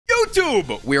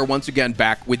YouTube? We are once again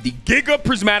back with the Giga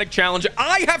Prismatic Challenge.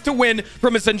 I have to win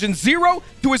from Ascension 0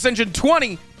 to Ascension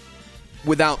 20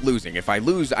 without losing. If I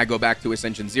lose, I go back to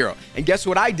Ascension 0. And guess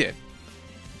what I did?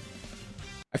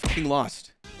 I fucking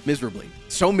lost. Miserably.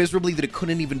 So miserably that it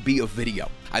couldn't even be a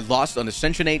video. I lost on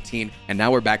Ascension 18, and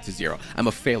now we're back to 0. I'm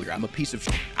a failure. I'm a piece of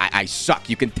shit. I suck.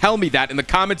 You can tell me that in the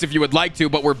comments if you would like to,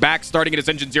 but we're back starting at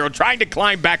Ascension 0, trying to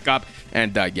climb back up.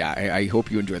 And yeah, I hope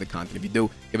you enjoy the content. If you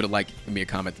do, give it a like, give me a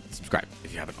comment, subscribe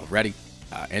if you haven't already.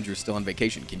 Andrew's still on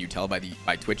vacation. Can you tell by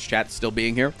Twitch chat still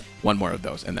being here? One more of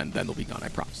those, and then they'll be gone. I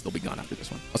promise. They'll be gone after this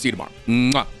one. I'll see you tomorrow.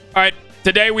 Mwah. All right.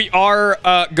 Today we are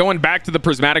going back to the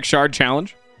Prismatic Shard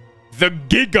Challenge. The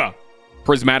Giga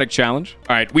Prismatic Challenge.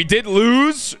 All right. We did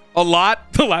lose a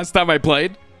lot the last time I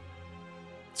played.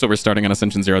 So we're starting on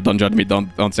Ascension 0. Don't judge me.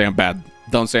 Don't say I'm bad.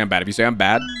 Don't say I'm bad. If you say I'm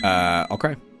bad, I'll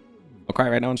cry. I'll cry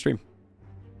right now on stream.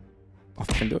 I'll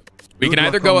fucking do it. We can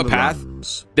either go a path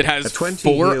that has 4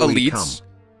 elites.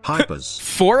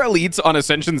 4 elites on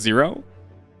Ascension 0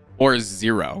 or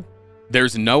 0.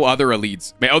 There's no other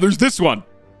elites. Oh, there's this one.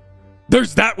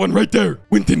 There's that one right there.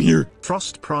 Winton here.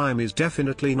 Frost Prime is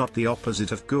definitely not the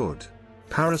opposite of good.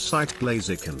 Parasite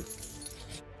Blaziken.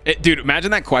 Dude,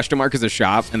 imagine that question mark is a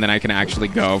shop, and then I can actually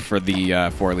go for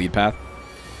the 4 elite path.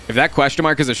 If that question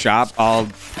mark is a shop, I'll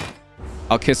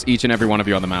kiss each and every one of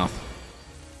you on the mouth.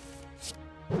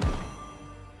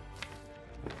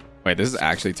 Wait, this is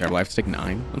actually terrible. I have to take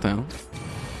 9. What the hell?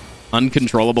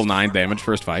 Uncontrollable 9 damage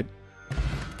first fight.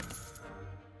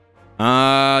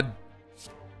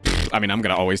 I mean, I'm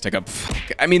gonna always take up.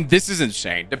 I mean, this is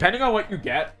insane. Depending on what you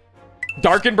get,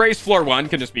 Dark Embrace floor 1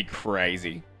 can just be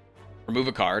crazy. Remove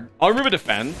a card. I'll remove a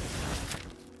defend.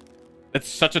 It's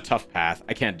such a tough path.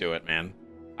 I can't do it, man.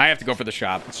 I have to go for the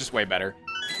shop. It's just way better.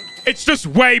 It's just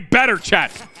way better,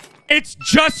 chat. It's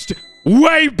just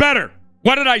way better.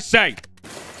 What did I say?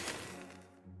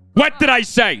 What did I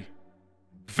say?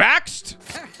 Vaxxed?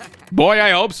 Boy,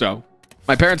 I hope so.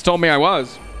 My parents told me I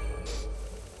was.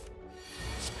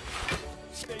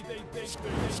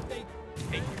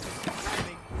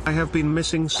 I have been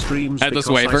missing streams Headless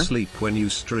because wafer. I sleep when you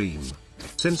stream.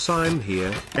 Since I'm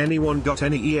here, anyone got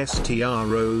any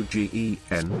ESTROGEN?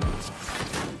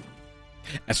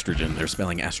 Estrogen. They're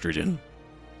spelling estrogen.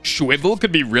 Swivel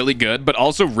could be really good, but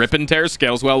also Rip and Tear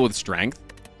scales well with strength.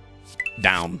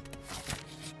 Down.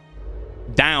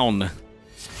 Down.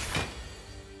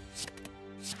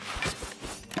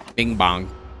 Bing bong.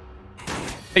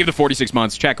 Thank you for the 46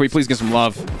 months. Chat, can we please get some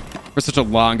love for such a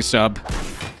long sub?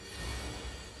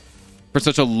 For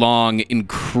such a long,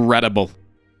 incredible.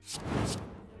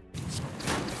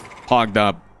 Hogged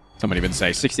up. Somebody would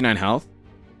say 69 health.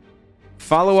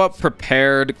 Follow up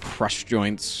prepared crush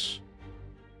joints.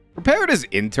 Prepared is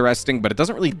interesting, but it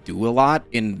doesn't really do a lot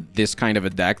in this kind of a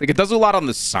deck. Like, it does a lot on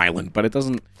the silent, but it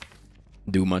doesn't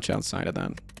do much outside of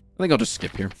that. I think I'll just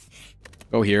skip here.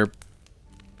 Go here.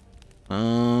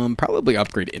 Probably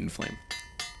upgrade Inflame.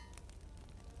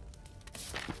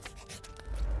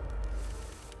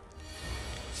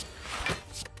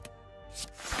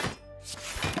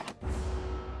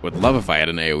 Would love if I had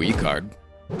an AoE card.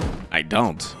 I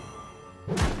don't.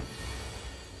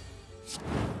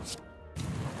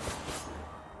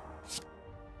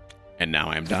 And now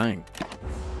I'm dying.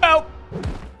 Help!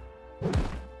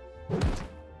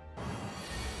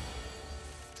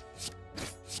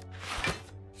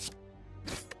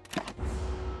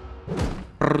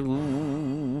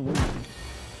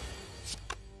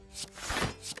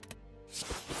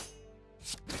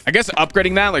 I guess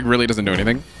upgrading that like really doesn't do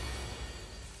anything.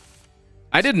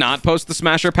 I did not post the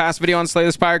Smasher Pass video on Slay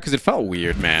the Spire because it felt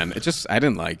weird, man. It just, I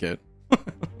didn't like it.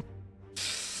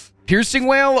 Piercing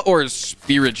Whale or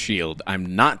Spirit Shield?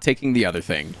 I'm not taking the other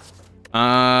thing.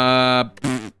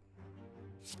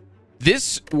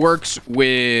 This works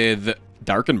with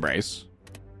Dark Embrace. So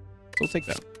we'll take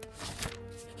that.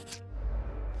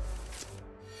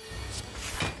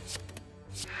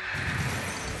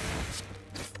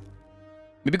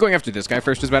 Maybe going after this guy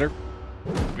first is better.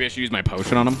 Maybe I should use my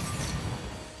potion on him.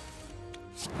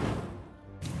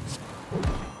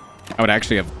 I would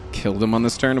actually have killed him on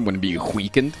this turn. It wouldn't be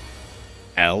weakened.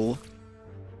 L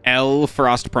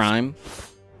Frost Prime.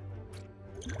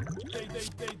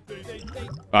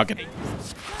 Fuck it.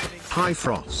 Hi,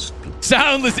 Frost.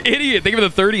 Soundless idiot. Thank you for the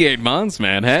 38 months,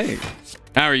 man. Hey,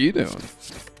 how are you doing?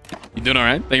 You doing all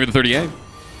right? Thank you for the 38.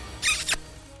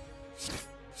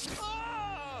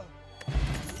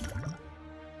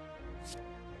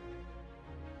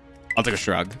 I'll take a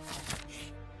shrug.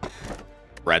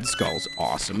 Red Skull's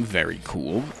awesome. Very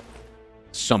cool.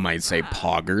 Some might say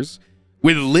poggers.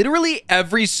 With literally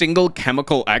every single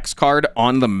Chemical X card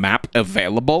on the map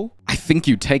available, I think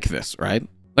you take this, right?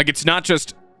 Like, it's not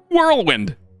just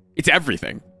Whirlwind. It's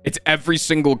everything. It's every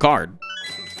single card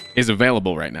is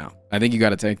available right now. I think you got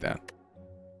to take that.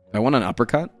 I want an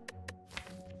uppercut.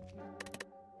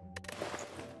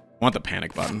 I want the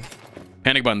panic button.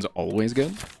 Panic button's always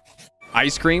good.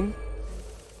 Ice cream.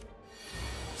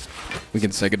 We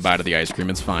can say goodbye to the ice cream.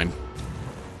 It's fine.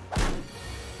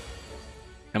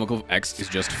 Chemical X is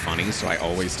just funny, so I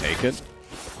always take it.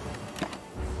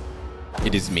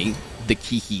 It is me, the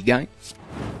Kiki guy.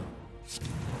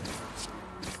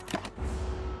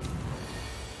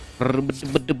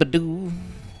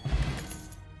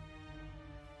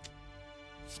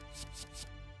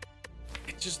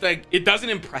 It's just like, it doesn't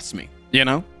impress me, you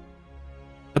know?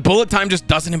 The bullet time just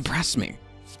doesn't impress me.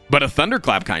 But a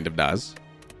Thunderclap kind of does.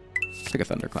 Let's take a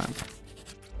Thunderclap.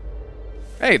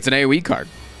 Hey, it's an AoE card.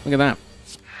 Look at that.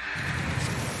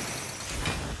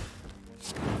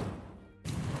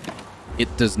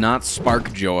 It does not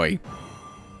spark joy.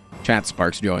 Chat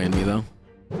sparks joy in me, though.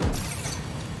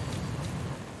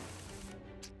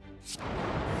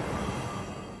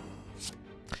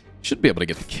 Should be able to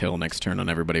get the kill next turn on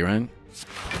everybody, right?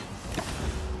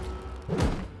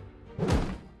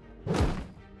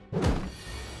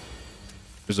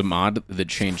 There's a mod that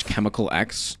changed Chemical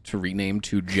X to rename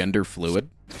to Gender Fluid.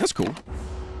 That's cool.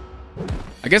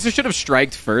 I guess I should have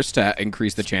striked first to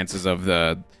increase the chances of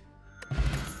the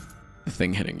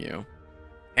thing hitting you.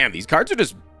 Damn, these cards are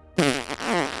just...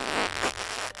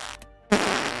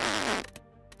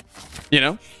 You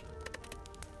know?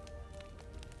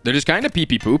 They're just kind of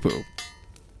pee-pee poo-poo.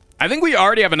 I think we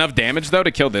already have enough damage, though,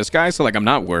 to kill this guy, so, like, I'm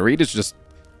not worried. It's just...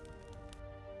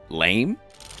 lame?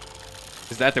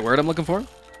 Is that the word I'm looking for?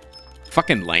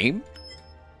 Fucking lame?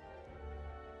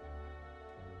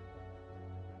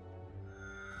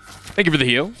 Thank you for the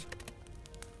heal.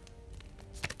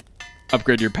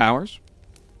 Upgrade your powers.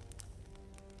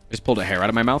 Just pulled a hair out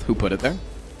of my mouth. Who put it there?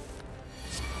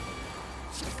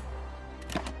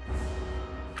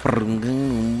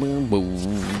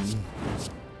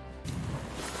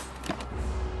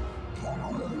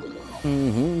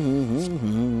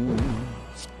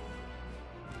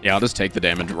 Yeah, I'll just take the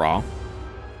damage raw.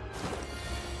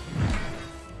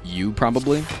 You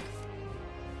probably?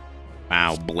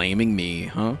 Wow, blaming me,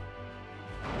 huh?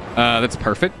 That's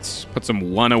perfect. Puts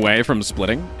him one away from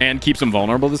splitting and keeps him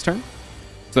vulnerable this turn.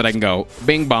 So that I can go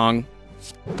bing bong.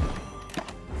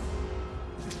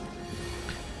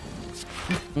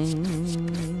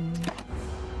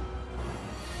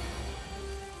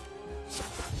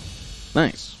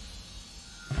 Nice.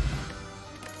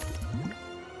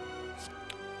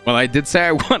 Well, I did say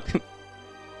I want...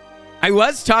 I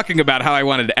was talking about how I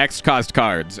wanted X-cost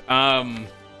cards. I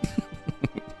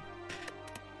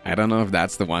don't know if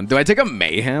that's the one. Do I take a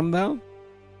Mayhem, though?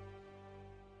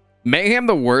 Mayhem,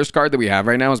 the worst card that we have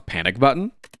right now, is Panic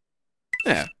Button.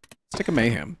 Yeah, let's take a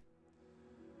Mayhem.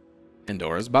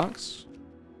 Pandora's Box.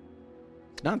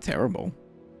 Not terrible.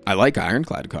 I like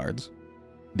Ironclad cards.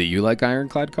 Do you like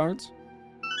Ironclad cards?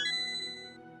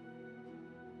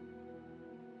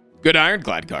 Good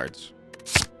Ironclad cards.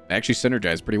 They actually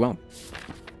synergize pretty well.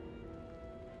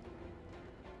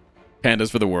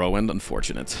 Pandas for the Whirlwind,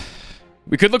 unfortunate.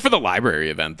 We could look for the library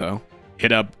event, though.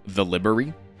 Hit up the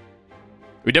Library.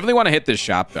 We definitely want to hit this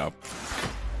shop, though.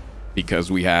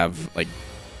 Because we have, like,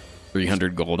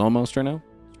 300 gold almost right now.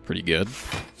 Pretty good.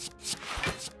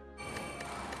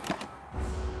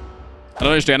 I don't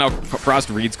understand how Frost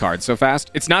reads cards so fast.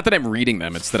 It's not that I'm reading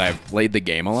them, it's that I've played the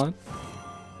game a lot.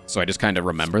 So I just kind of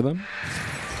remember them.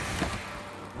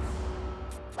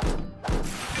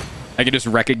 I can just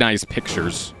recognize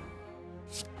pictures.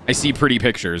 I see pretty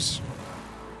pictures.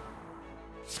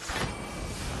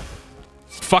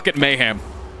 Fuck it, Mayhem.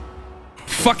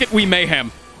 Fuck it, we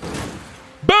Mayhem.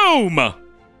 Boom! Is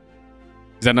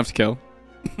that enough to kill?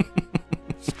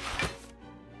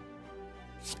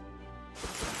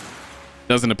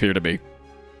 Doesn't appear to be.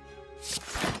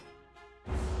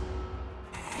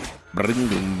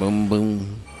 Boom, boom,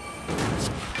 boom.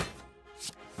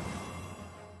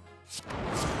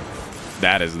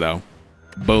 That is, though.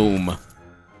 Boom.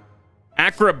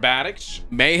 Acrobatics.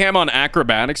 Mayhem on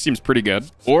acrobatics seems pretty good.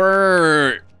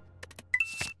 Or...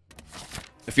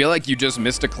 I feel like you just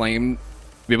missed a claim.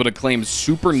 Be able to claim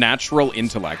supernatural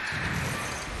intellect.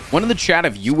 One in the chat,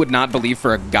 if you would not believe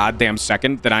for a goddamn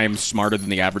second that I am smarter than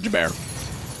the average bear.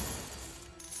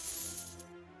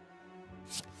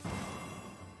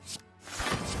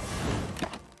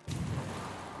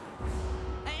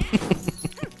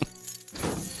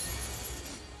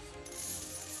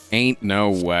 Ain't no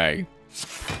way.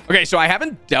 Okay, so I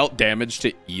haven't dealt damage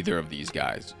to either of these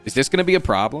guys. Is this going to be a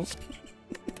problem?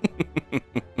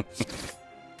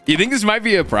 You think this might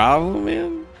be a problem,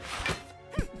 man?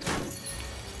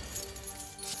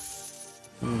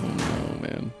 Oh, no,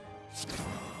 man.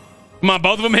 Come on,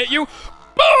 both of them hit you.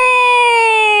 Boom!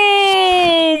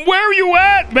 Where are you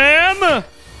at, man?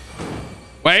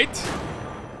 Wait.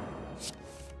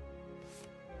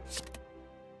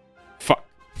 Fuck.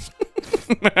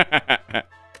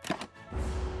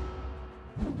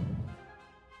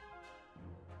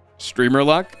 Streamer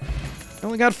luck. I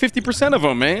only got 50% of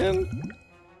them, man.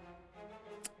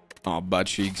 Oh, butt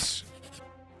cheeks.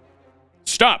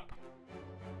 Stop.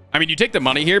 I mean, you take the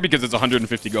money here because it's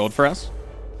 150 gold for us.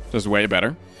 So it's way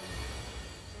better.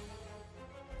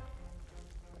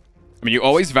 I mean, you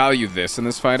always value this in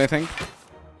this fight, I think.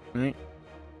 Right?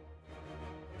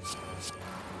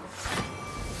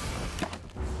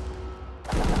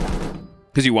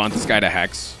 Because you want this guy to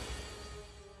hex.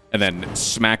 And then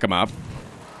smack him up.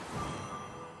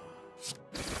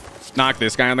 Knock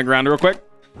this guy on the ground real quick.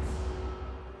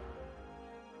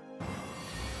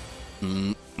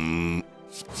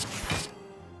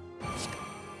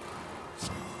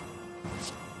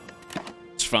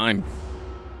 It's fine.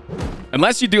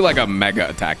 Unless you do like a mega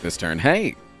attack this turn.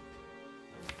 Hey.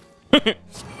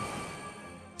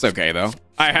 It's okay, though.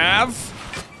 I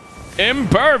have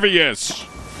Impervious.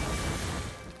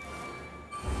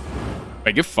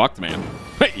 Hey, get fucked, man.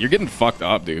 Hey, you're getting fucked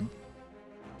up, dude.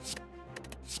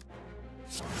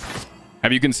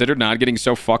 Have you considered not getting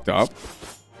so fucked up?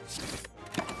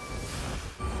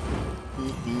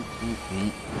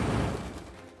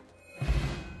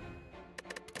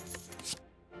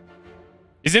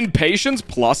 Is Impatience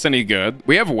Plus any good?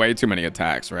 We have way too many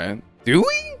attacks, right? Do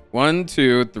we? 1,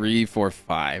 2, 3, 4,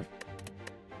 5.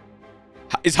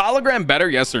 Is Hologram better?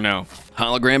 Yes or no?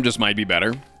 Hologram just might be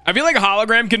better. I feel like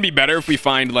Hologram can be better if we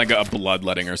find like a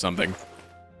Bloodletting or something.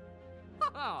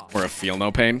 Or a Feel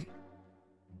No Pain.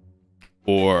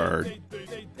 Or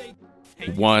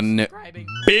 1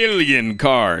 billion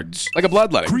cards. Like a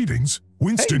Bloodletting. Greetings,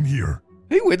 Winston here.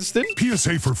 Hey, Winston.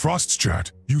 PSA for Frost's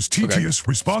chat. Use TTS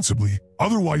responsibly,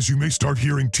 otherwise you may start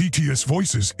hearing TTS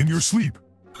voices in your sleep.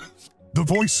 The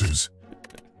voices.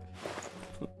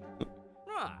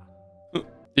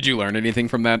 Did you learn anything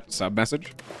from that sub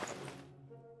message?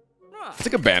 Let's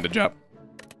take a bandage up.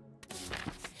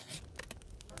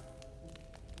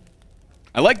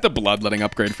 I like the Bloodletting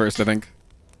upgrade first, I think.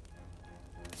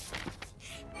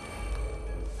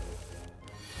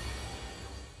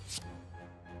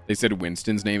 They said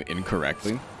Winston's name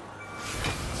incorrectly.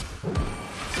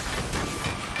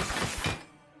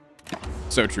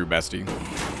 So true, bestie.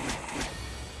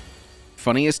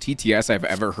 Funniest TTS I've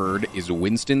ever heard is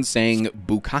Winston saying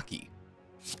Bukkake.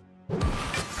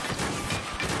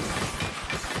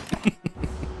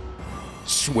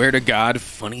 Swear to God,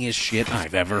 funniest shit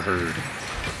I've ever heard.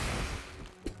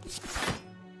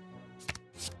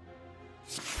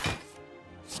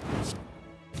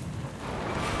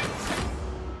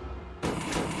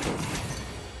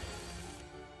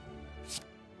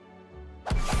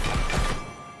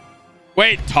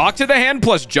 Wait, talk to the hand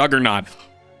plus Juggernaut.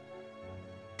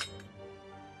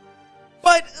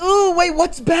 But, ooh, wait,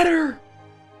 what's better?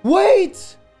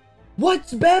 Wait!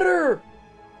 What's better?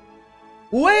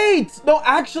 Wait! No,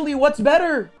 actually, what's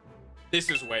better? This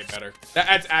is way better.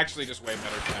 That's actually just way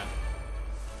better, chat.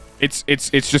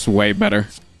 It's just way better.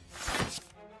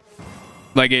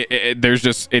 Like, there's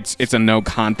just, it's a no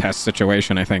contest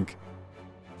situation, I think.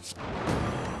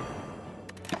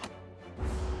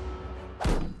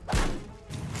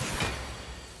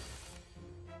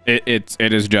 It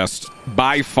is just,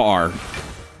 by far,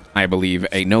 I believe,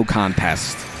 a no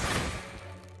contest.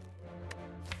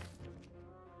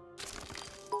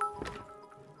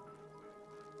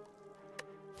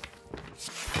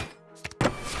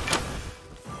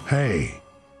 Hey.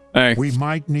 Hey. We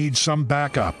might need some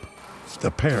backup.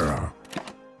 The para.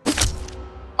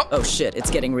 Oh shit,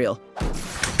 it's getting real.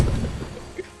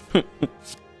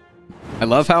 I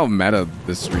love how meta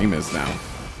this stream is now.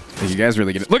 You guys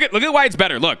really get it. Look at why it's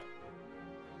better. Look.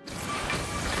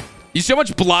 You see how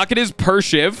much block it is per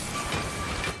shiv?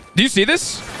 Do you see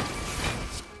this?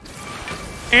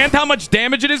 And how much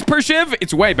damage it is per shiv?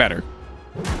 It's way better.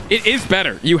 It is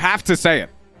better. You have to say it.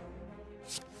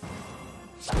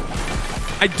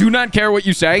 I do not care what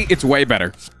you say. It's way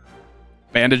better.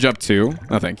 Bandage up 2.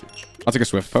 No, thank you. I'll take a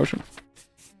Swift Potion.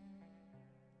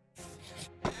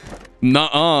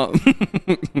 Nuh-uh.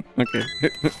 Okay.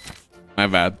 My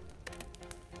bad.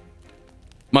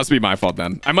 Must be my fault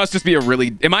then. I must just be a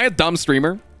really... Am I a dumb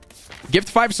streamer? Gift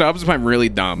 5 subs if I'm really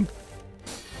dumb.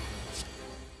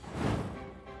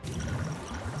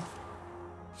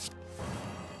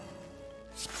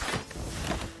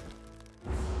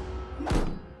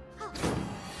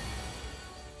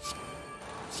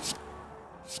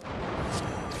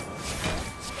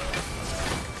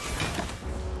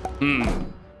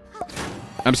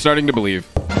 I'm starting to believe.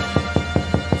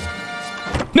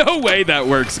 No way that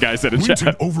works, guys in the Winton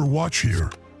chat. Overwatch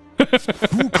here.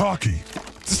 Bukkake.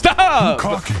 Stop!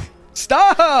 Bukkake.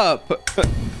 Stop!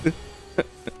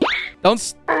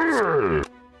 Don't.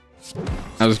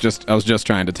 I was just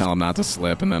trying to tell him not to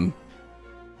slip, and then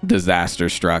disaster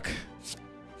struck.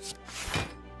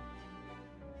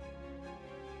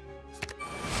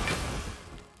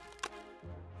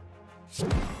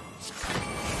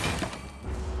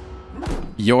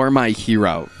 You're my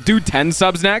hero. Do 10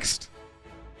 subs next?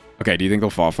 Okay, do you think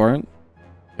they'll fall for it?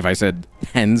 If I said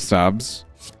 10 subs,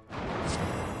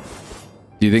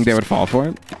 do you think they would fall for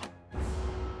it?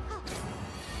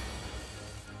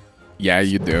 Yeah,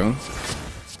 you do.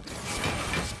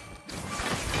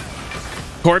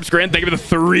 Corpse Grand, thank you for the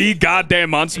 3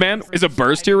 goddamn months, man. Is a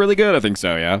burst here really good? I think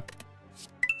so, yeah.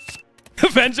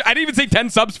 Avenge, I didn't even say 10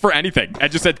 subs for anything. I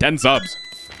just said 10 subs.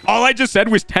 All I just said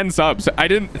was 10 subs. I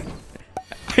didn't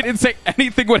say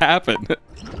anything would happen.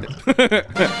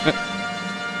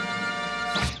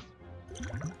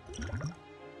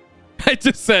 I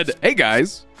just said, hey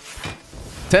guys,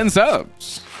 10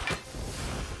 subs.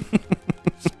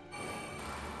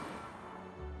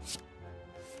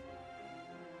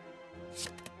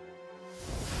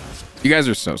 You guys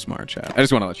are so smart, chat. I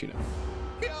just want to let you know.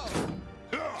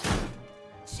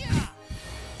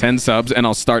 10 subs, and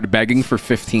I'll start begging for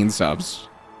 15 subs.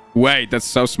 Wait, that's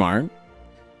so smart.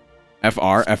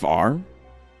 FR.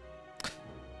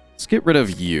 Let's get rid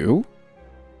of you.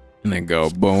 And then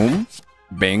go boom,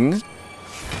 bing,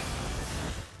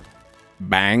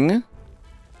 bang.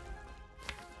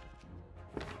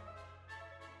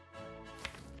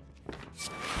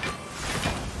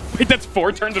 Wait, that's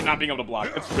 4 turns of not being able to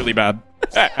block. That's really bad.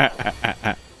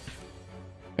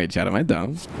 Wait, chat, am I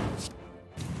dumb?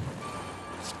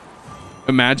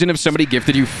 Imagine if somebody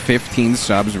gifted you 15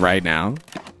 subs right now.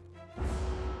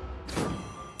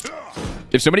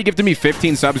 If somebody gifted me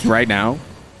 15 subs right now,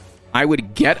 I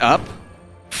would get up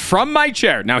from my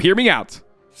chair. Now, hear me out.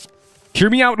 Hear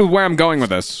me out with where I'm going with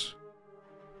this.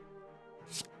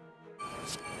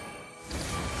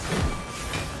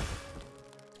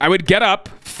 I would get up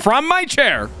from my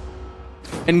chair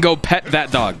and go pet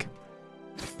that dog.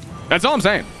 That's all I'm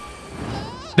saying.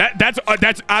 That's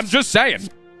I'm just saying.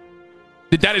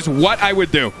 That is what I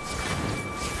would do.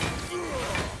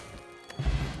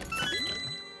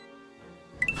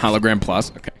 Hologram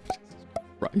plus. Okay.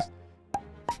 Christ.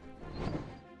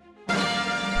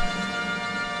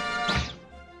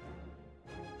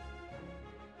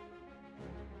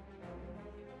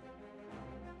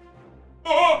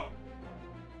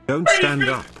 Don't stand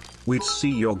up. We'd see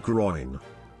your groin.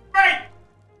 Right!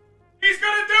 He's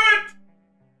gonna do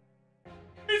it!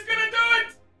 He's gonna do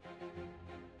it!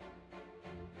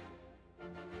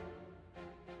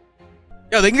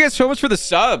 Yo, thank you guys so much for the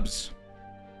subs.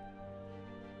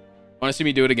 Want to see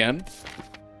me do it again?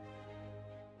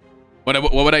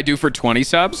 What would I do for 20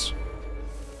 subs?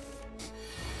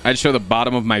 I'd show the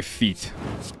bottom of my feet.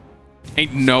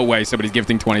 Ain't no way somebody's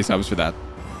gifting 20 subs for that.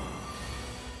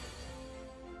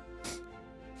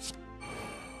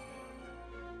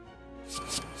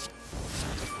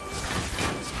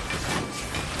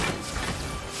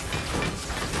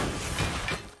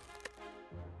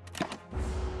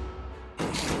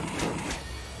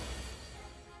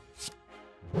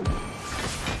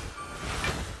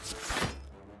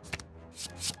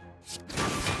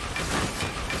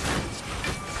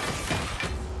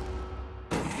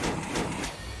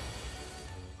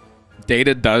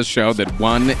 Data does show that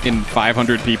 1 in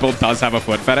 500 people does have a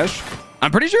foot fetish. I'm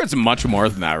pretty sure it's much more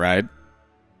than that, right?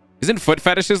 Isn't foot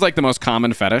fetishes like the most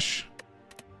common fetish?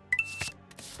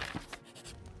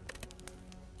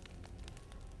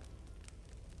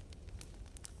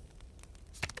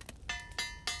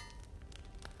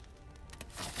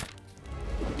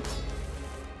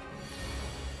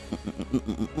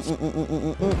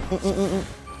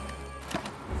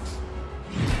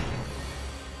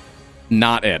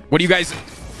 Not it. What do you guys...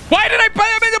 Why did I play?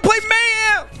 I meant to play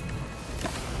Mayhem!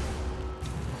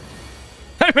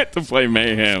 I meant to play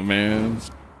Mayhem, man.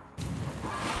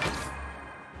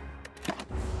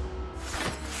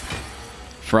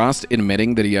 Frost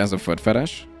admitting that he has a foot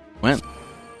fetish? When?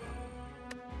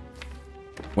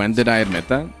 When did I admit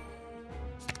that?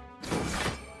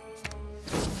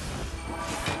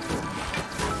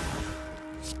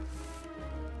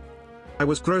 I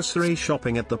was grocery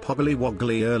shopping at the Poggly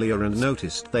Woggly earlier and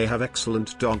noticed they have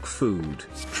excellent dog food.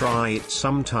 Try it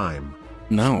sometime.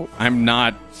 No, I'm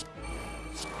not.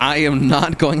 I am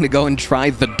not going to go and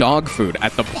try the dog food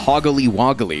at the Poggly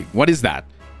Woggly. What is that?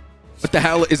 What the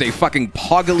hell is a fucking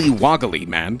Poggly Woggly,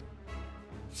 man?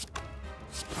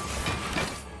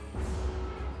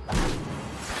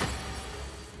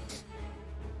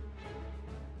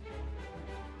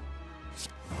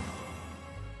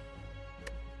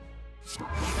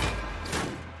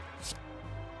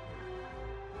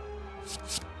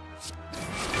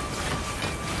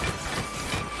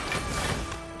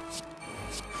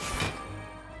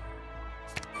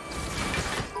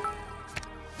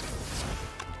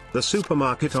 The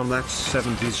supermarket on that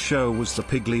 70s show was the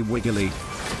Piggly Wiggly.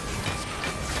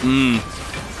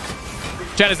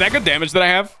 Chad, is that good damage that I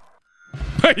have?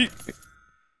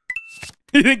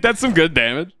 You think that's some good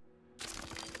damage?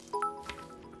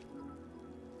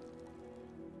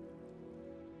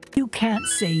 You can't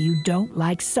say you don't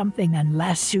like something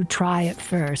unless you try it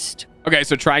first. Okay,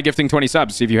 so try gifting 20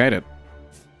 subs, see if you hate it.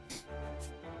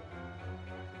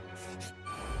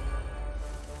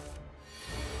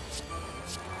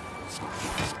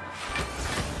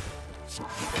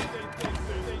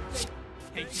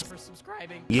 Thank you for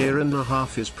subscribing. Year and a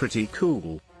half is pretty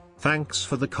cool. Thanks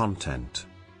for the content.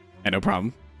 Yeah, no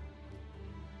problem.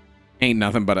 Ain't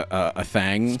nothing but a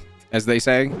thing, as they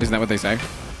say. Isn't that what they say?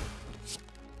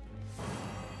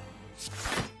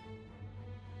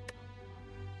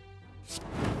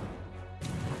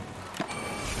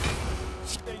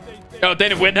 Oh,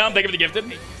 Dana Windhelm, thank you for the gifted.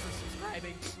 Thank you for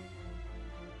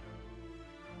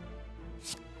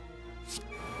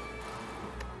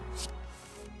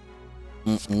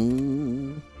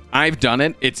subscribing. I've done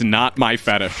it. It's not my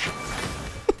fetish.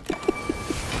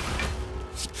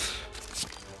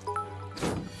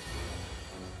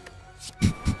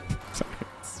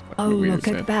 Oh, look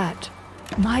at that.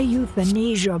 My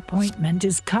euthanasia appointment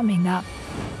is coming up.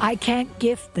 I can't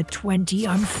gift the 20,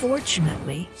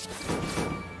 unfortunately.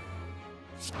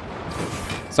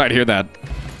 Sorry to hear that.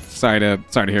 Sorry to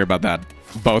hear about that.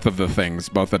 Both of the things,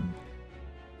 both the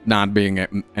not being.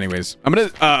 Anyways, I'm gonna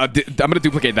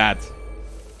duplicate that.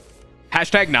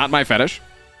 Hashtag not my fetish.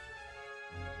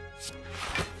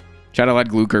 Chat, I'll add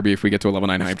Glue Kirby if we get to a level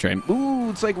 9 hype train. Ooh,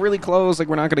 it's like really close. Like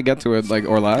we're not gonna get to it, like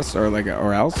or less, or like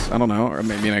or else. I don't know, or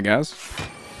maybe I guess.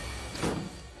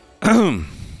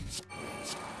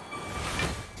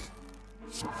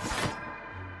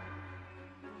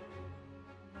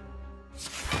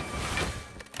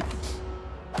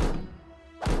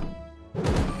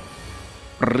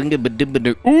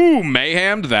 Ooh,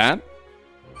 mayhemmed that.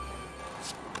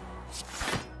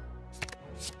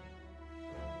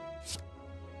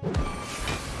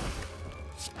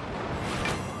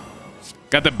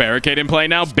 Got the barricade in play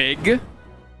now. Big. Hit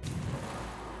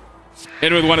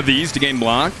him with one of these to gain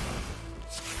block.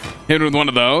 Hit him with one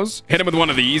of those. Hit him with one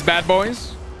of these bad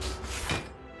boys.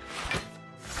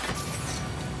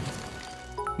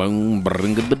 Boom.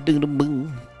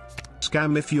 Boom.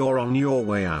 Scam if you're on your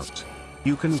way out.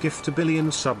 You can gift 1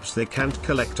 billion subs they can't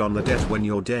collect on the debt when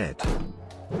you're dead.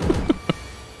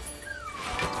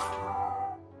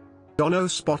 Dono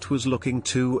spot was looking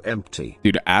too empty.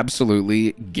 Dude,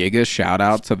 absolutely giga shout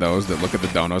out to those that look at the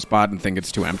dono spot and think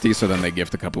it's too empty, so then they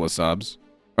gift a couple of subs.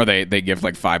 Or they gift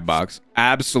like $5.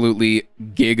 Absolutely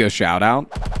giga shout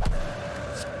out.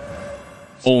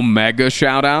 Omega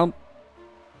shout out.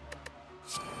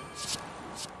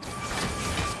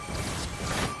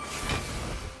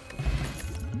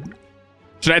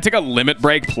 Should I take a limit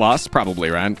break plus?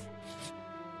 Probably, right?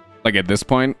 Like at this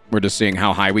point, we're just seeing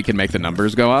how high we can make the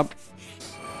numbers go up.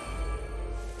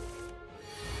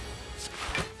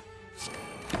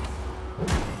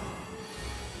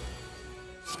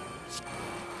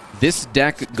 This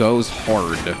deck goes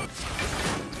hard.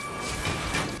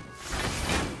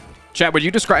 Chat, would you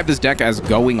describe this deck as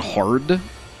going hard?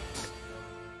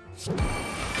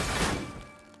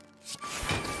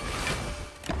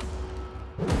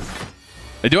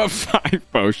 I do have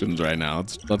 5 potions right now.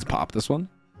 Let's pop this one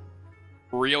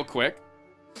real quick.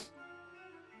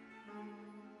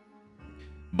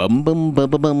 Bum bum bum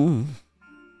bum bum.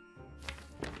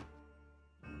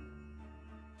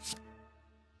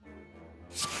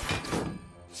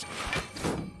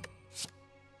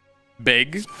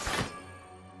 Big.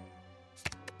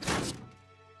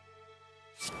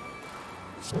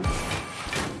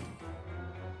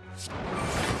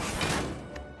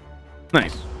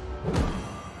 Nice.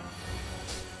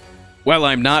 Well,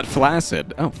 I'm not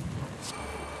flaccid. Oh.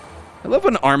 I love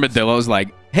when Armadillo's like,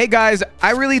 hey guys,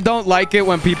 I really don't like it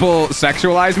when people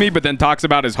sexualize me, but then talks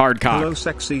about his hard cock. Hello,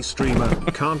 sexy streamer.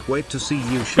 Can't wait to see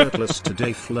you shirtless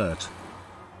today, flirt.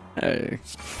 Hey.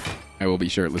 I will be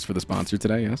shirtless for the sponsor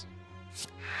today, yes.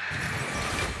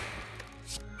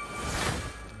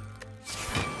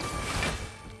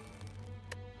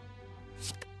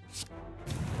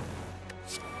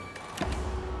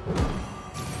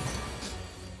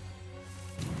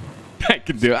 I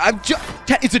can do it.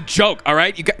 It's a joke, all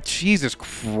right? You got Jesus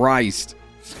Christ.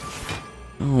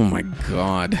 Oh my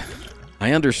God.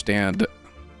 I understand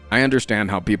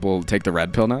how people take the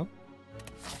red pill now.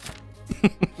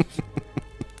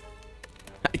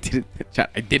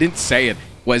 I didn't say it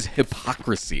was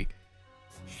hypocrisy.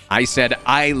 I said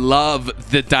I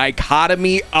love the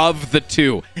dichotomy of the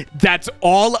two. That's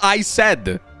all I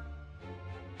said.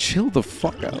 Chill the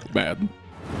fuck out, man.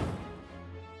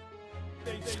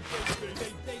 Thank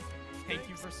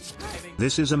you for subscribing.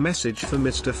 This is a message for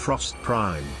Mr.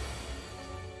 Frostprime.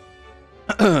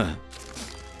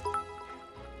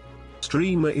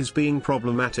 Streamer is being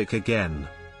problematic again.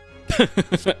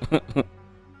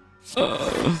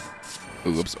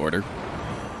 Oops, order.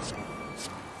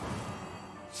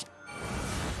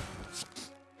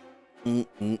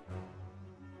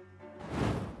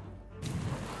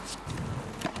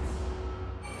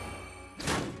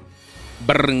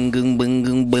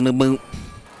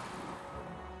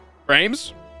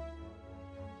 Frames?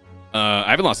 I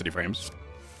haven't lost any frames.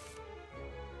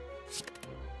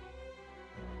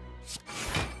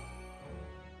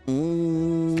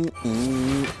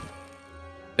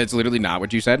 That's literally not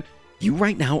what you said. You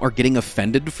right now are getting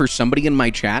offended for somebody in my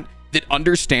chat that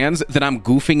understands that I'm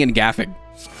goofing and gaffing.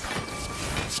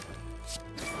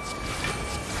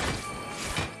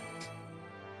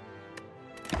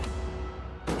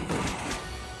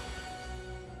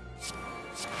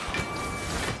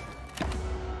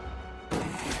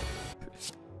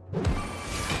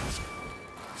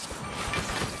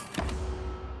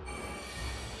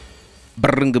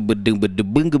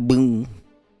 Boom.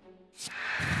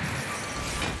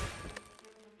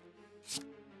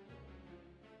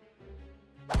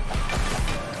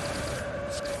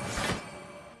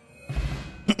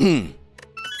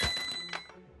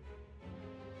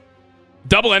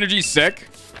 Double energy sick.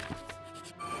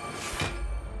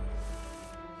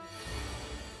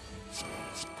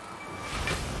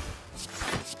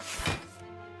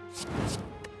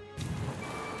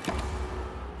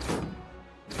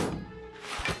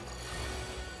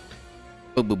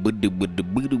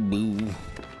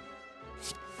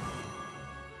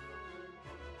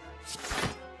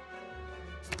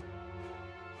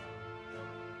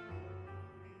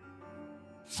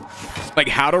 Like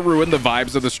how to ruin the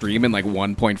vibes of the stream in like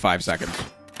 1.5 seconds.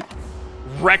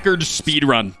 Record speed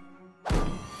run.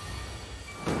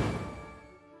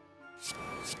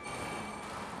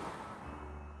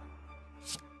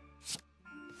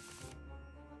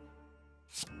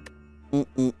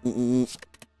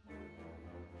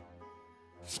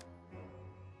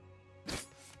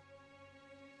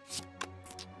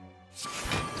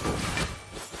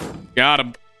 Got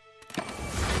him.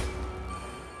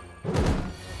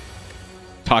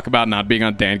 Talk about not being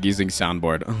on Dan Giesing's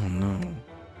soundboard. Oh no.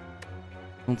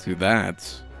 Don't do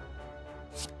that.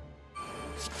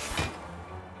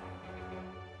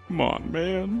 Come on,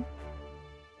 man.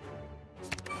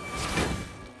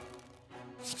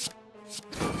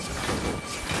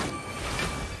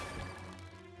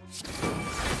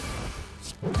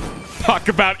 Talk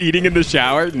about eating in the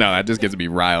shower? No, that just gets me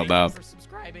riled up.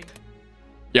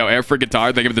 Yo, Air for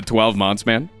Guitar, they give it the 12 months,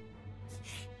 man.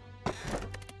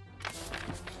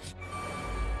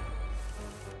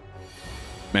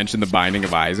 Mention the Binding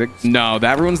of Isaac. No,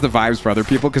 that ruins the vibes for other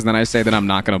people because then I say that I'm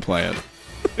not going to play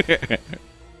it.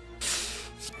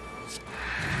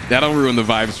 That'll ruin the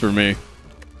vibes for me.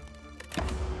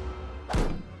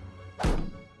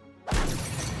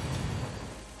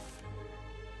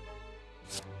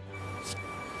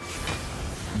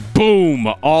 Boom!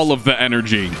 All of the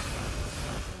energy.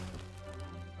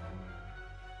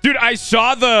 Dude, I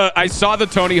saw the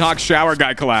Tony Hawk Shower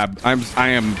Guy collab.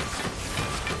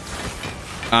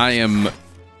 I am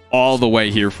all the way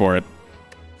here for it.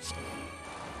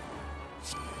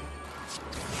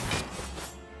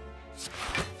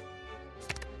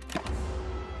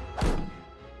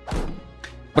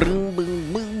 Boom,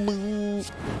 boom, boom, boom.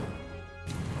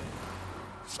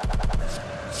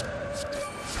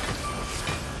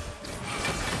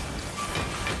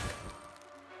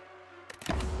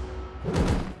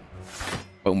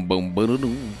 Boom, boom, boom,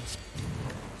 boom.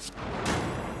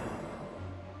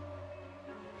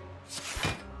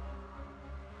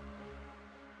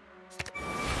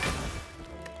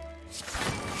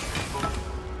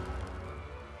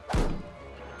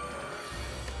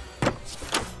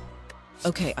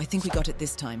 Okay, I think we got it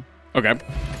this time. Okay.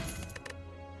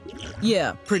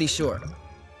 Yeah, pretty sure.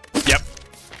 Yep.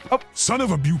 Oh. Son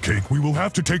of a Bucake, we will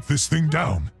have to take this thing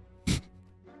down.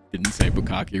 Didn't say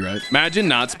Bukkake right. Imagine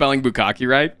not spelling Bukkake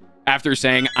right after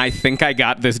saying, I think I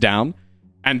got this down,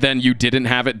 and then you didn't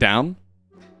have it down.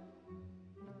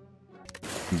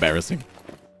 Embarrassing.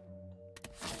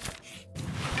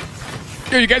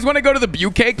 Yo, you guys want to go to the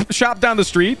Bucake shop down the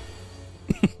street?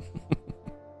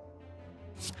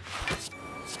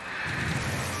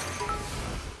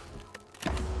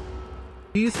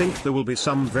 Do you think there will be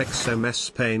some Vex MS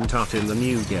paint art in the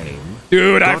new game?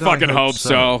 Dude, God, I fucking hope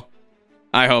so.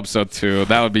 I hope so too.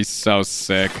 That would be so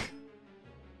sick.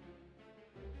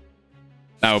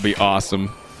 That would be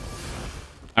awesome.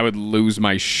 I would lose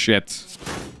my shit.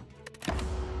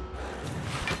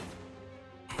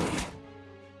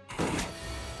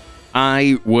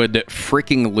 I would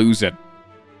freaking lose it.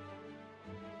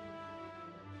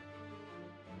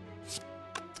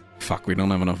 Fuck, we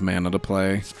don't have enough mana to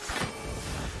play.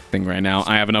 Thing right now.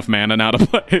 I have enough mana now to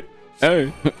play.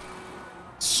 Hey.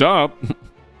 Sup?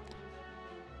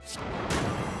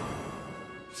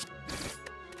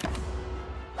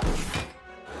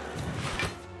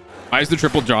 Why is the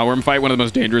triple jawworm fight one of the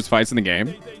most dangerous fights in the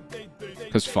game?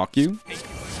 Because fuck you.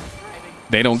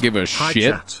 They don't give a Hi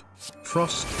shit. Chat.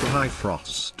 Frost Hi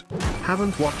Frost.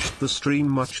 Haven't watched the stream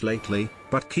much lately,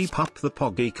 but keep up the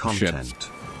poggy content. Shit.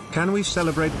 Can we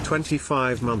celebrate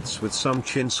 25 months with some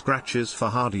chin scratches for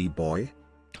Hardy Boy?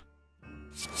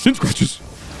 Chin scratches.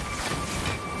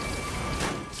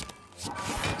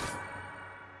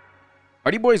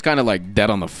 Hardy Boy's kind of like dead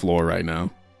on the floor right now.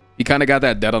 He kind of got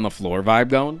that dead on the floor vibe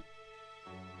going.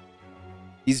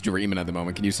 He's dreaming at the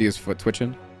moment. Can you see his foot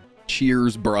twitching?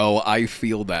 Cheers, bro. I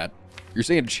feel that. You're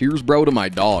saying cheers, bro, to my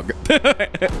dog.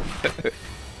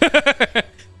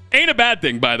 Ain't a bad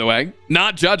thing, by the way.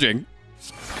 Not judging.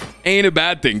 Ain't a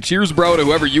bad thing. Cheers, bro, to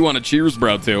whoever you want to cheers,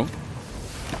 bro, to.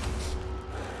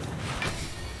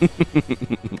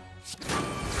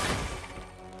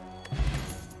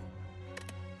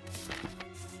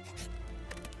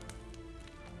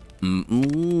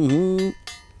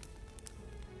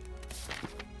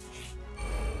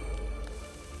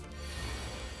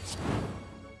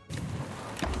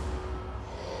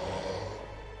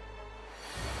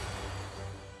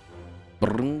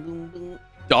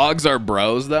 Dogs are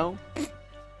bros, though.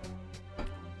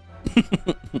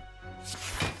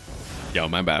 Yo,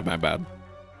 my bad, my bad.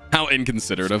 How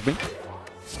inconsiderate of me.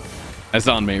 That's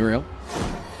on me, real.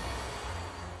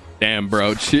 Damn,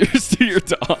 bro. Cheers to your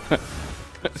dog.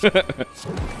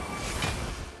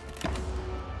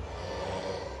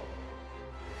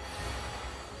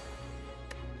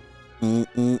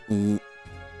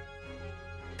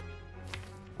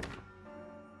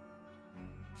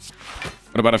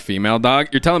 What about a female dog?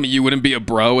 You're telling me you wouldn't be a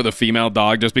bro with a female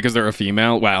dog just because they're a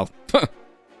female? Well,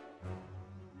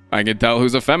 I can tell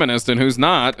who's a feminist and who's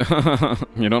not.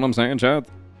 You know what I'm saying, Chad?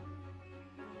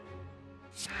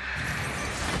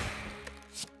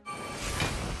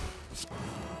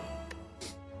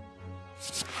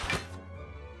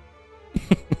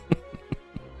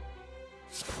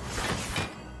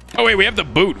 Oh, wait, we have the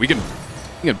boot. We can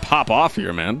pop off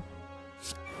here, man.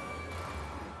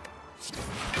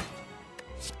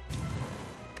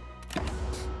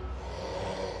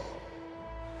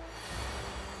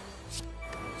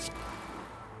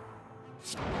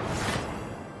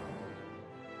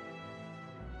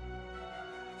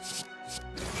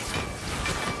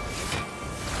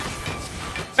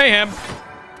 Mayhem.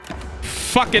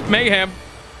 Fuck it, mayhem.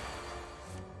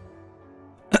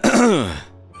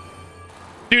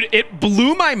 Dude, it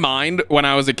blew my mind when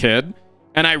I was a kid,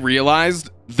 and I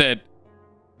realized that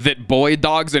boy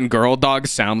dogs and girl dogs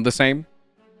sound the same.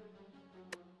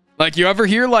 Like, you ever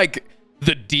hear, like,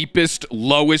 the deepest,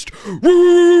 lowest,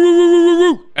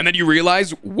 and then you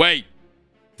realize, wait,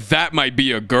 that might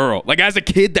be a girl. Like, as a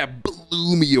kid, that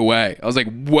blew me away. I was like,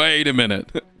 wait a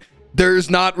minute. There's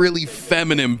not really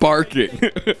feminine barking.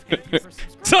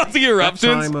 Salty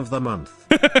eruptions. Time of the month.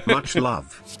 Much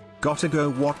love. Gotta go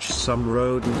watch some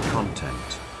rodent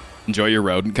content. Enjoy your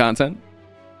rodent content.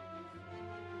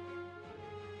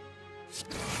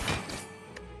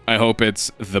 I hope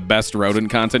it's the best rodent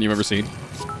content you've ever seen.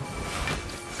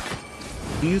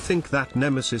 Do you think that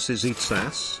Nemesis is eats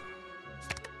ass?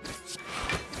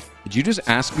 Did you just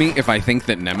ask me if I think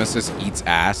that Nemesis eats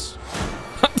ass?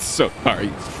 I'm so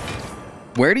sorry.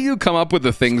 Where do you come up with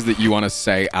the things that you want to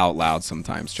say out loud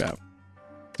sometimes, chap?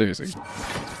 Seriously.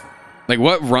 Like,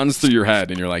 what runs through your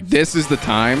head and you're like, this is the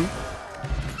time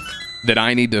that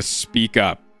I need to speak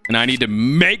up and I need to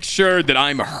make sure that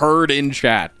I'm heard in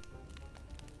chat.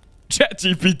 Chat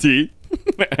GPT.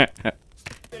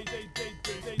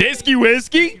 Disky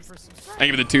Whiskey? Thank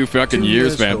you for the 2 fucking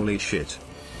years, man. Holy shit.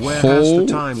 Where has the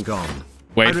time gone?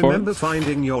 Wait I for remember it.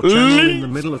 finding your channel in the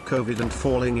middle of COVID and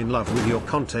falling in love with your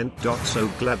content. So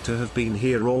glad to have been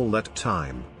here all that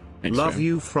time. Thanks, love fam.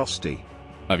 you, Frosty.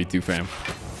 Love you too, fam.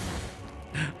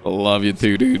 Love you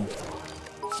too, dude.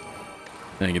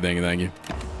 Thank you, thank you, thank you.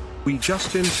 We just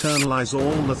internalize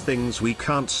all the things we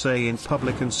can't say in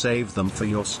public and save them for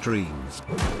your stream.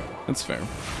 That's fair.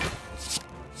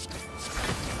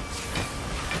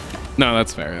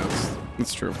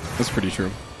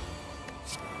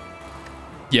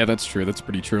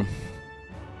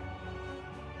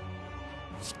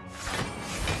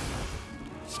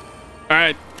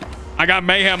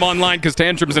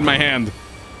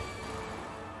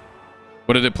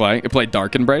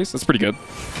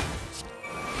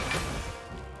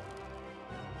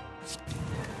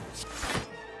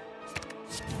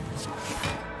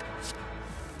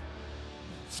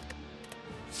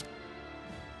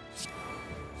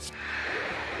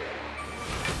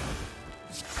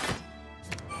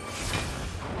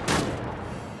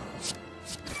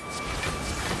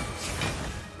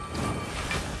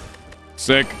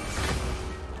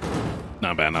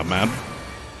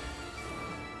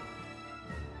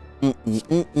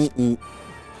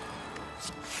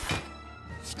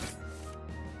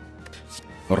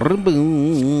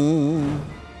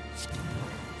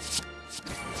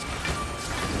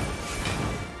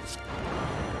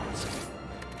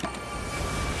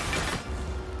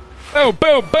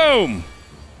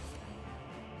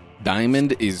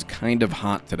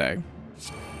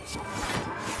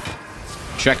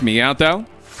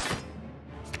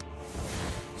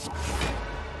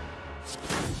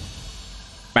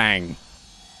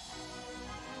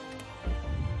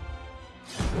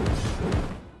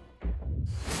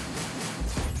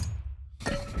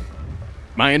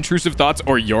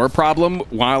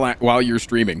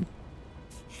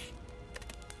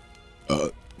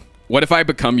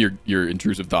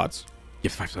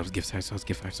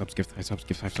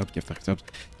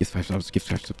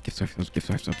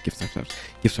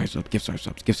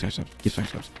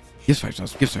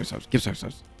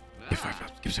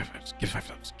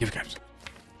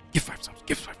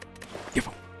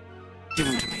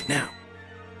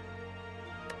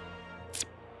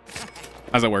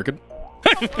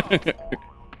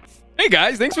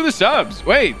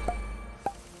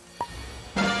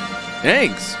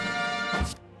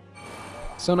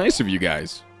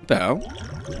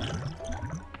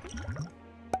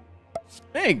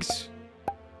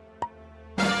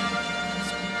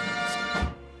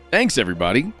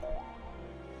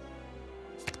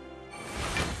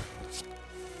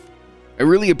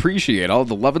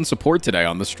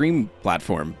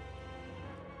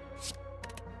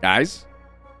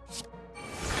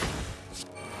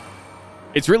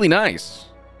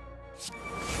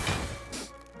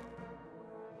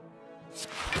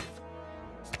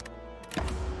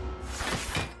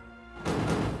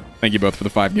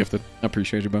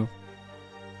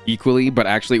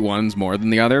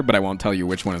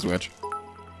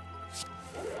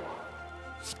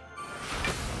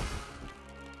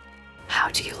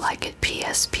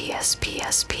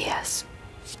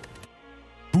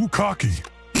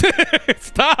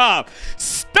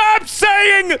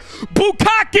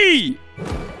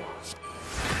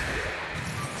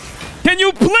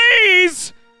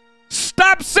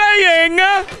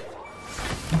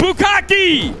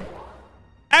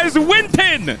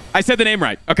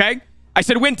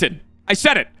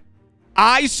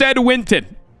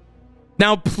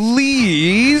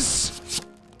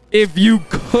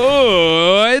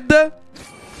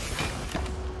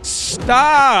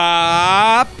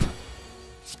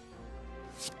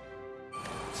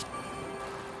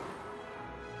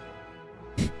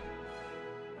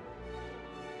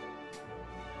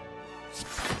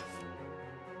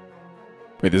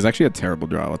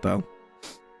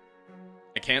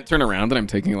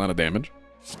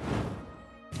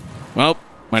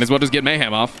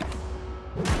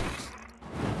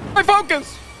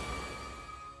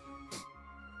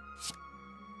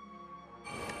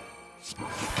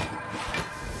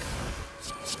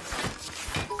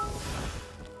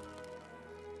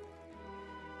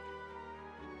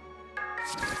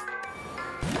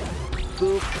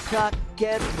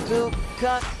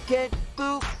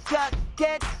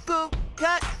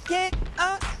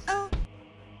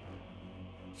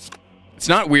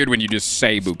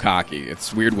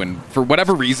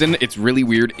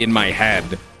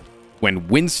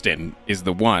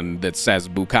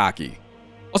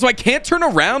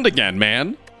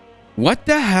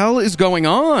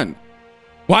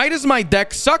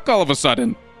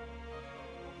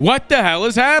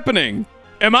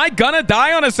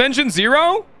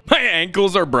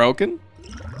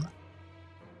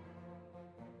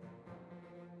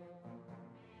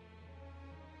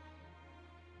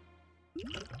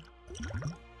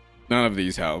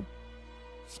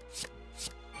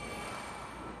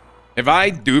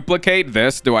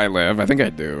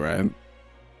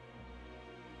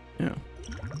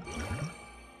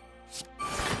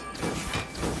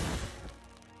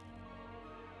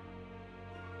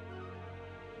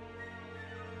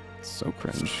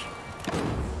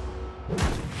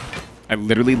 I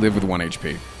literally live with 1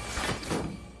 HP.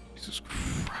 Jesus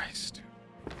Christ.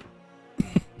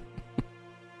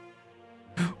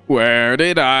 Where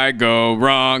did I go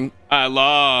wrong? I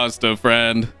lost a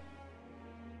friend.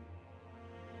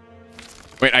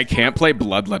 Wait, I can't play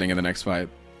Bloodletting in the next fight.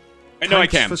 I know I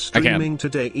can. Thanks for streaming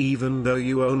today, even though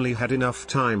you only had enough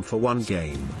time for 1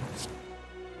 game.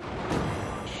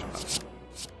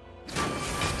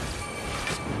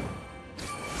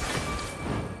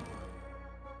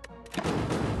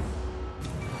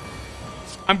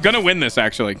 I'm gonna win this,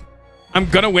 actually. I'm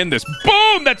gonna win this.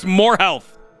 Boom! That's more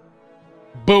health.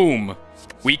 Boom.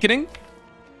 Weakening?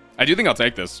 I do think I'll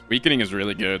take this. Weakening is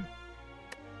really good.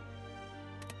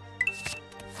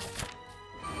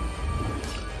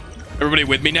 Everybody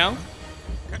with me now?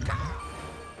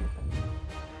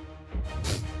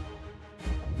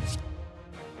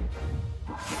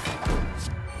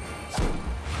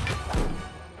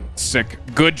 Sick.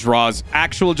 Good draws.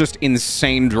 Actual just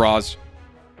insane draws.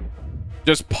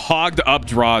 Just pogged up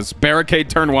draws. Barricade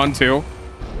turn 1, 2.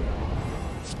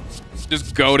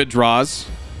 Just go to draws.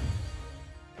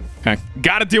 Okay.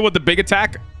 Gotta deal with the big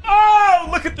attack. Oh,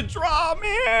 look at the draw,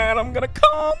 man. I'm gonna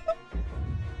come.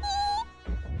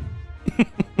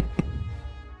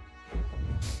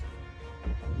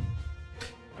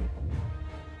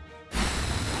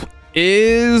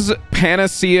 Is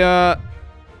Panacea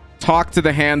talk to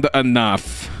the hand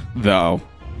enough, though?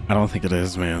 I don't think it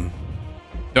is, man.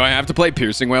 Do I have to play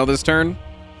Piercing Wail this turn?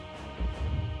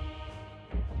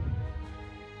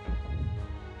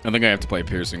 I think I have to play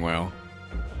Piercing Wail.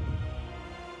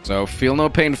 So, Feel No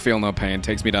Pain, Feel No Pain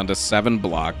takes me down to 7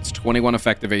 block. It's 21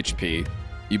 effective HP.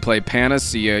 You play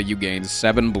Panacea, you gain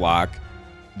 7 block.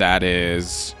 That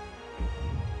is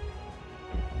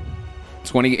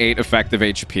 28 effective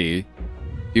HP.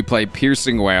 You play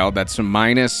Piercing Wail, that's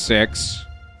 -6.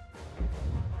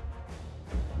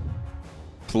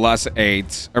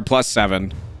 +8 or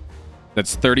 +7.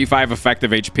 That's 35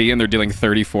 effective HP, and they're dealing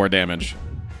 34 damage.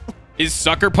 Is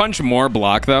Sucker Punch more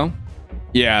block though?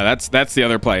 Yeah, that's the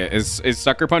other play. Is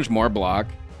Sucker Punch more block?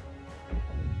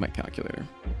 My calculator.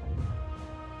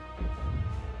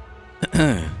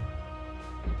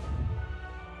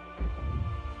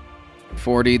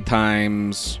 40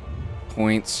 times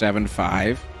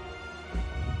 0.75.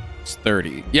 It's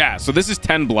 30. Yeah, so this is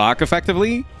 10 block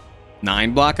effectively.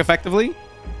 9 block effectively.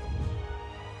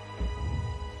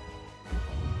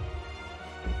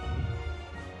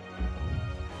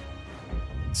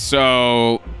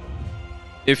 So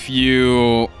if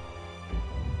you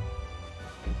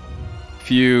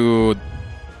Feel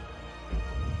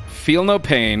No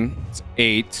Pain, it's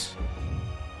 8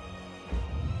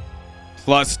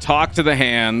 plus Talk to the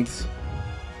Hand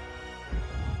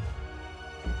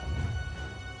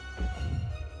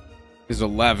is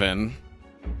 11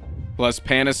 plus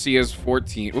Panacea is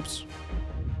 14. Oops.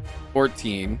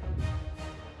 14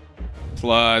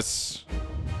 plus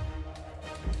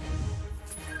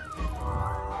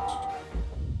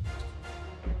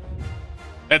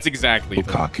that's exactly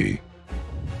Bukkake.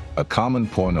 A common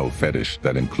porno fetish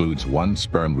that includes 1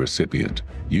 sperm recipient,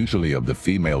 usually of the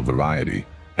female variety,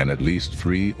 and at least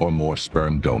 3 or more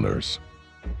sperm donors.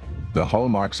 The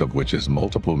hallmarks of which is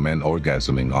multiple men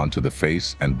orgasming onto the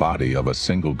face and body of a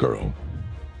single girl.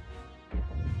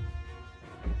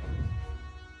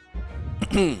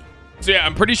 So yeah,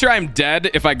 I'm pretty sure I'm dead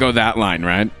if I go that line,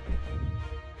 right?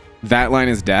 That line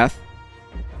is death.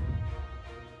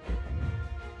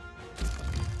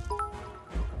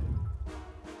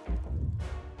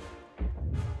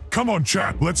 Come on,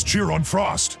 chat, let's cheer on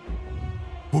Frost.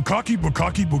 Bukkake,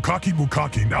 Bukkake, Bukkake,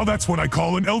 Bukkake. Now that's what I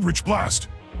call an Eldritch Blast.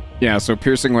 Yeah, so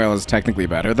Piercing Wail is technically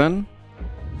better then.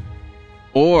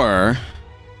 Or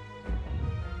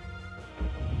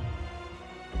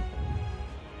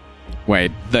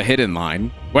wait, the hidden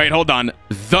line. Wait, hold on.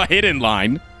 The hidden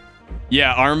line.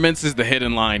 Yeah, Armaments is the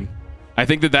hidden line. I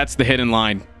think that's the hidden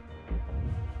line.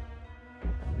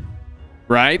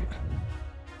 Right?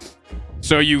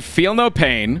 So you Feel No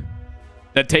Pain.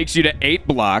 That takes you to 8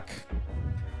 block.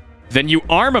 Then you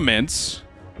Armaments.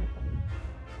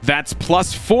 That's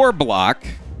 +4 block.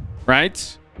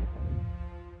 Right?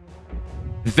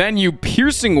 Then you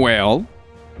Piercing Wail.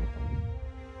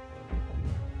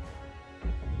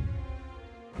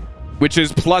 Which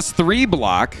is +3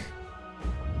 block.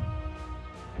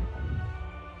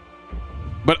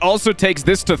 But also takes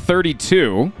this to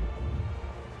 32.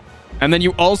 And then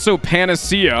you also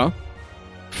Panacea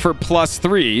for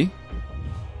 +3.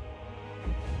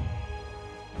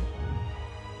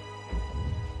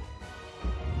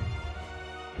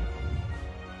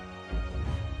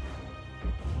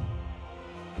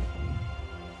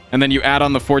 And then you add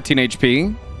on the 14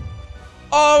 HP.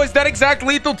 Oh, is that exact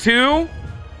lethal too?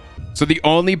 So the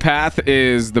only path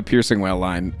is the Piercing Whale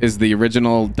line, is the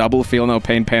original double Feel No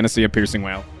Pain Panacea Piercing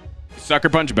Whale. Sucker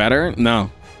Punch better?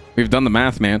 No. We've done the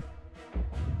math, man.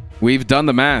 We've done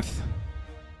the math.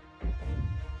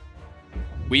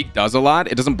 Weak does a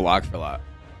lot. It doesn't block for a lot.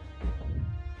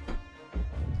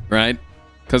 Right?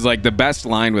 Because, like, the best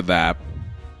line with that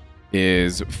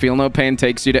is Feel No Pain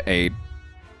takes you to 8.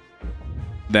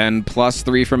 Then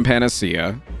 +3 from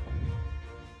Panacea.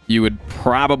 You would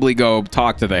probably go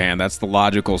Talk to the Hand. That's the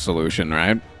logical solution,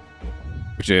 right?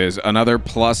 Which is another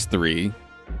 +3.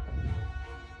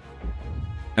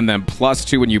 And then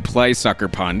 +2 when you play Sucker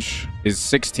Punch is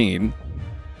 16.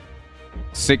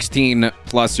 16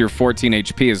 plus your 14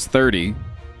 HP is 30.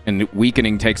 And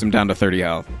Weakening takes him down to 30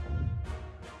 health.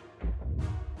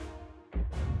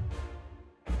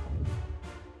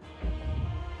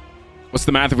 What's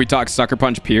the math if we talk Sucker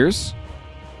Punch Pierce?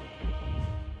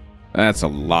 That's a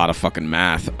lot of fucking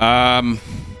math.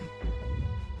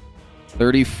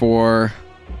 34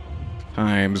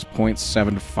 times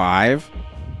 0.75.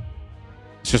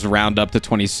 Let's just round up to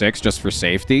 26 just for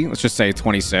safety. Let's just say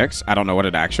 26. I don't know what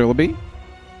it actually will be.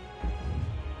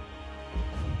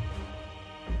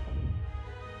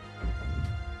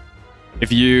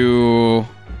 If you...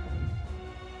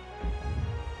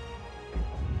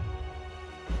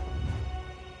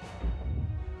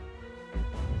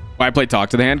 Why play Talk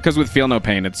to the Hand? Because with Feel No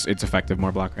Pain, it's effective,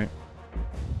 more block, right?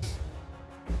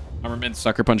 Armament,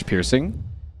 Sucker Punch, Piercing.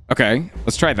 Okay,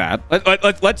 let's try that.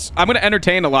 Let's. I'm going to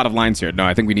entertain a lot of lines here. No,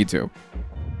 I think we need to.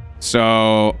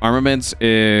 So Armaments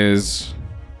is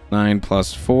 9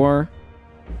 plus 4.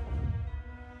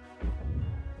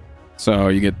 So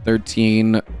you get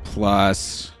 13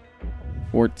 plus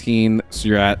 14. So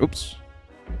you're at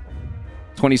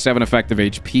 27 effective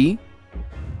HP,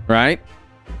 right?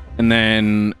 And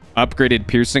then upgraded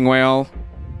Piercing Whale,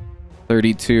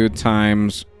 32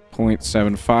 times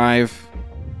 0.75.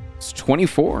 It's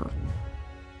 24.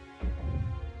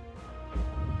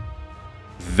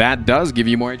 That does give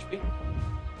you more HP.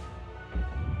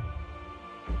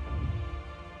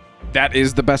 That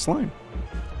is the best line.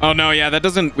 Oh no, yeah, that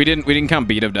doesn't. We didn't count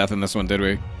Beat of Death in this one, did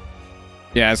we?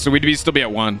 Yeah, so we'd still be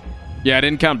at 1. Yeah, I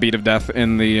didn't count Beat of Death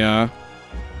in the.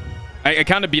 I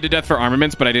counted Beat of Death for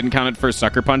Armaments, but I didn't count it for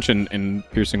Sucker Punch and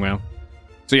Piercing Whale.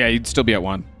 So yeah, you'd still be at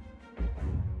 1.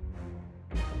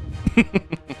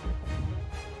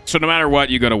 So no matter what,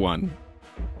 you go to 1.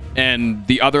 And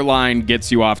the other line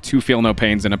gets you off 2 Feel No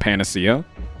Pains and a Panacea.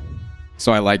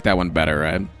 So I like that one better,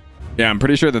 right? Yeah, I'm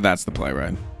pretty sure that that's the play,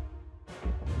 right?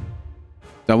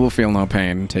 Double Feel No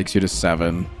Pain takes you to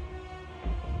 7.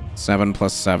 7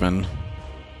 plus 7.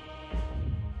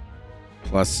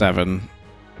 Plus 7.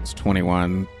 It's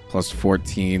 21. Plus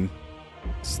 14.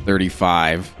 It's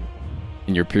 35.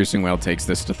 And your Piercing Whale takes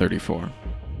this to 34.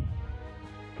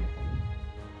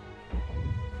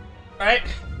 Right?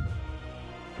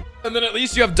 And then at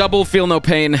least you have double Feel No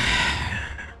Pain.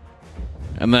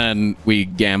 And then we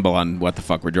gamble on what the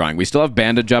fuck we're drawing. We still have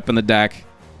Bandage up in the deck.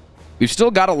 We've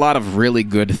still got a lot of really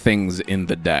good things in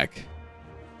the deck.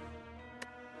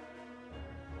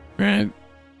 Right?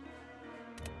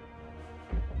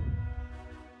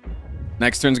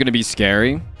 Next turn's going to be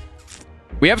scary.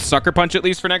 We have Sucker Punch at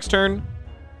least for next turn.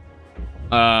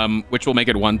 Which will make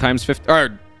it 1 times 15.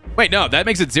 Or, wait, no, that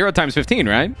makes it 0 times 15,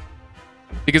 right?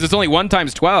 Because it's only 1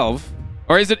 times 12.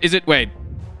 Or is it, wait.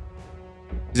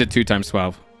 Is it 2 times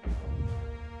 12?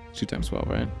 2 times 12,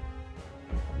 right?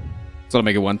 So it'll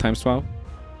make it 1 times 12.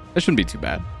 That shouldn't be too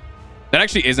bad. That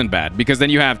actually isn't bad, because then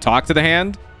you have Talk to the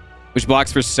Hand, which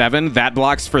blocks for 7. That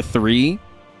blocks for 3.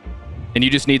 And you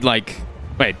just need, like,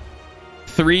 wait.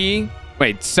 3.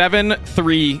 Wait, 7,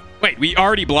 3. Wait, we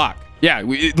already block. Yeah,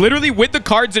 we literally, with the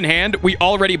cards in hand, we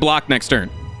already block next turn.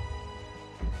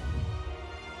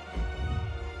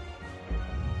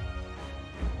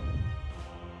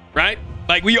 Right?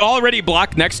 Like, we already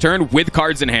block next turn with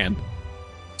cards in hand.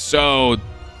 So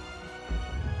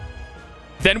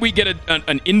then we get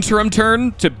an interim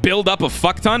turn to build up a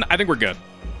fuck ton. I think we're good.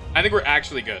 I think we're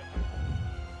actually good.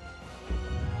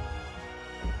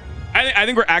 I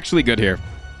think we're actually good here.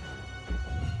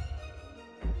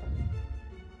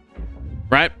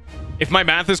 Right? If my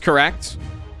math is correct,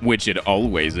 which it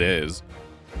always is,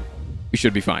 we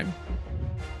should be fine.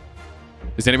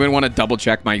 Does anyone want to double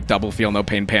check my double Feel No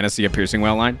Pain Panacea Piercing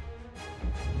Whale line?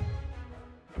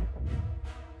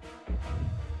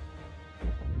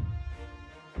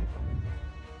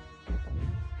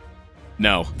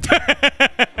 No.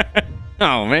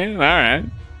 Oh, man. All right.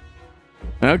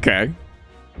 Okay.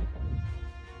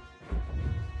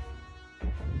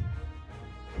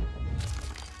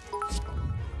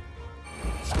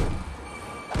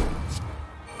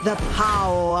 The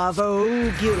power of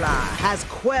Arugula has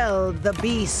quelled the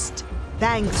beast.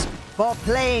 Thanks for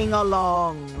playing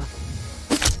along.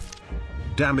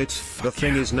 Damn it, the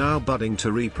thing is now budding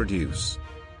to reproduce.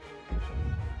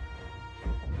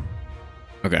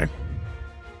 Okay.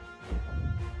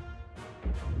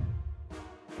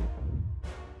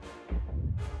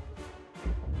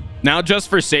 Now, just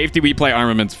for safety, we play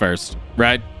armaments first,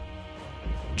 right?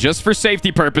 Just for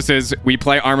safety purposes, we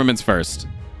play armaments first.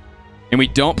 And we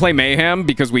don't play mayhem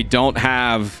because we don't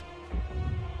have...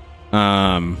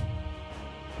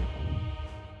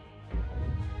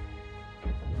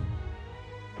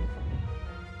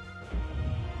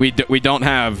 We don't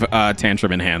have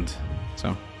Tantrum in hand,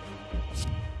 so...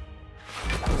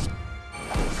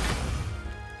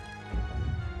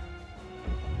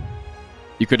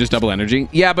 You could just double energy.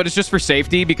 Yeah, but it's just for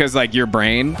safety because, like, your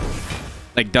brain,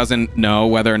 like, doesn't know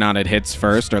whether or not it hits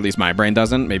first, or at least my brain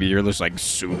doesn't. Maybe you're just, like,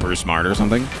 super smart or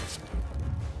something.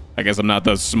 I guess I'm not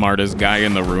the smartest guy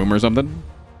in the room or something.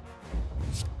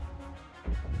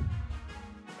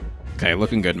 Okay,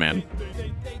 looking good, man.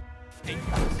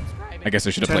 I guess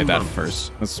I should have played that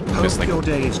first. Let's miss, like, your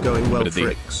day is going well, It's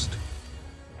Frixt.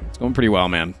 going pretty well,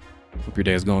 man. Hope your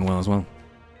day is going well as well.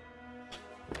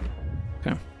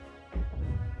 Okay.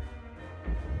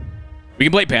 We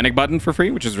can play Panic Button for free,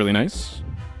 which is really nice.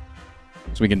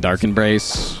 So we can Dark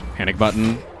Embrace, Panic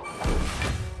Button.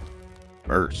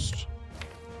 Burst.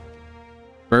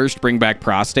 Burst, bring back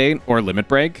Prostate, or Limit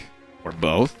Break, or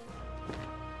both.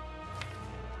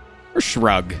 Or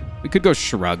Shrug. We could go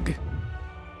Shrug.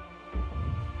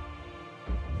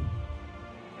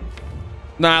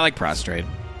 Nah, I like Prostrate.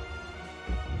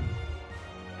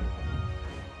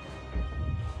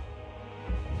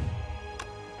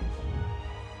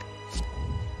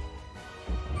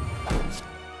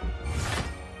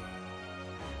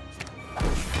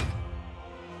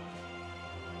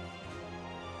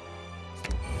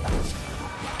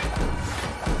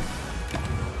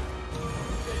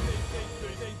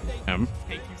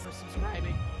 Thank you for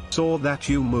subscribing. Saw that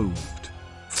you moved.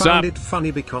 Sup? Found it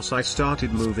funny because I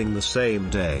started moving the same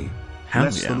day. Hell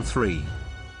Less yeah. than 3.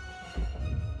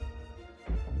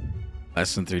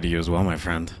 Less than 3 to you as well, my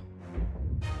friend.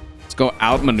 Let's go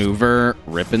outmaneuver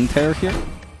Rip and Tear here.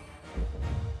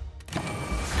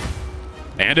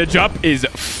 Bandage Up is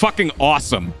fucking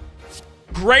awesome.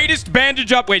 Greatest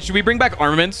Bandage Up. Wait, should we bring back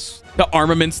Armaments? The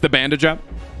Armaments, the Bandage Up?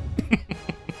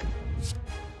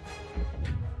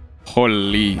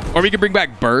 Holy. Or we could bring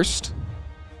back Burst.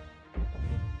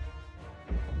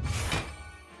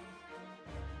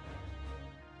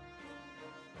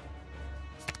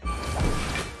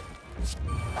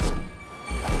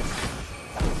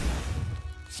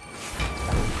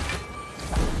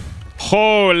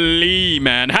 Holy,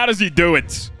 man. How does he do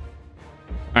it?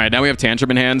 All right, now we have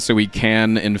Tantrum in hand, so we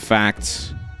can, in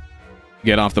fact,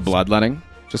 get off the Bloodletting.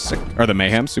 Just sick. Or the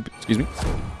Mayhem, excuse me.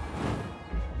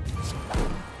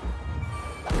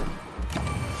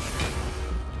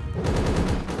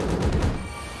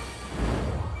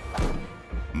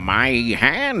 My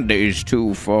hand is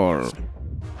too full.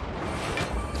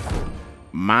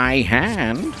 My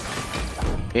hand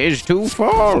is too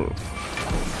full.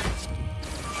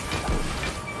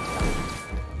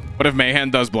 What if Mayhem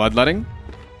does Bloodletting?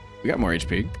 We got more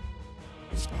HP.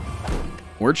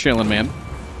 We're chilling, man.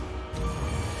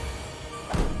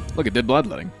 Look, it did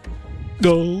Bloodletting.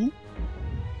 Go.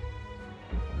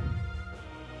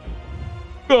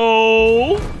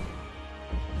 Go.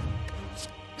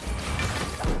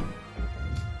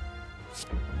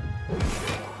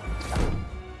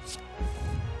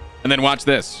 And then watch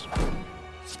this.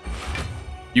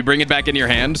 You bring it back in your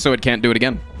hand so it can't do it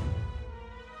again.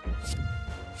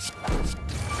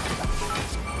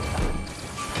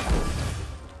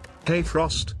 Hey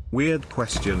Frost, weird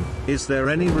question. Is there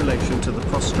any relation to the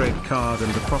prostrate card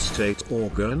and the prostate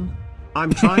organ?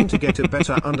 I'm trying to get a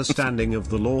better understanding of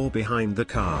the lore behind the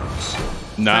cards.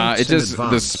 Nah, Thanks it in just the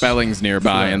advance. spelling's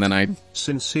nearby, and then I...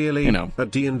 Sincerely, you know. a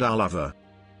D&D lover.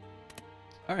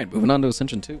 All right, moving on to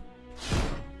Ascension 2.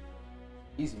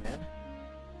 Easy, man.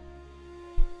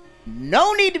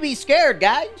 No need to be scared,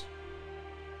 guys.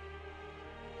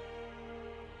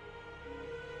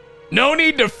 No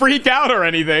need to freak out or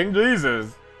anything.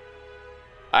 Jesus.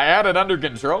 I had it under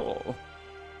control.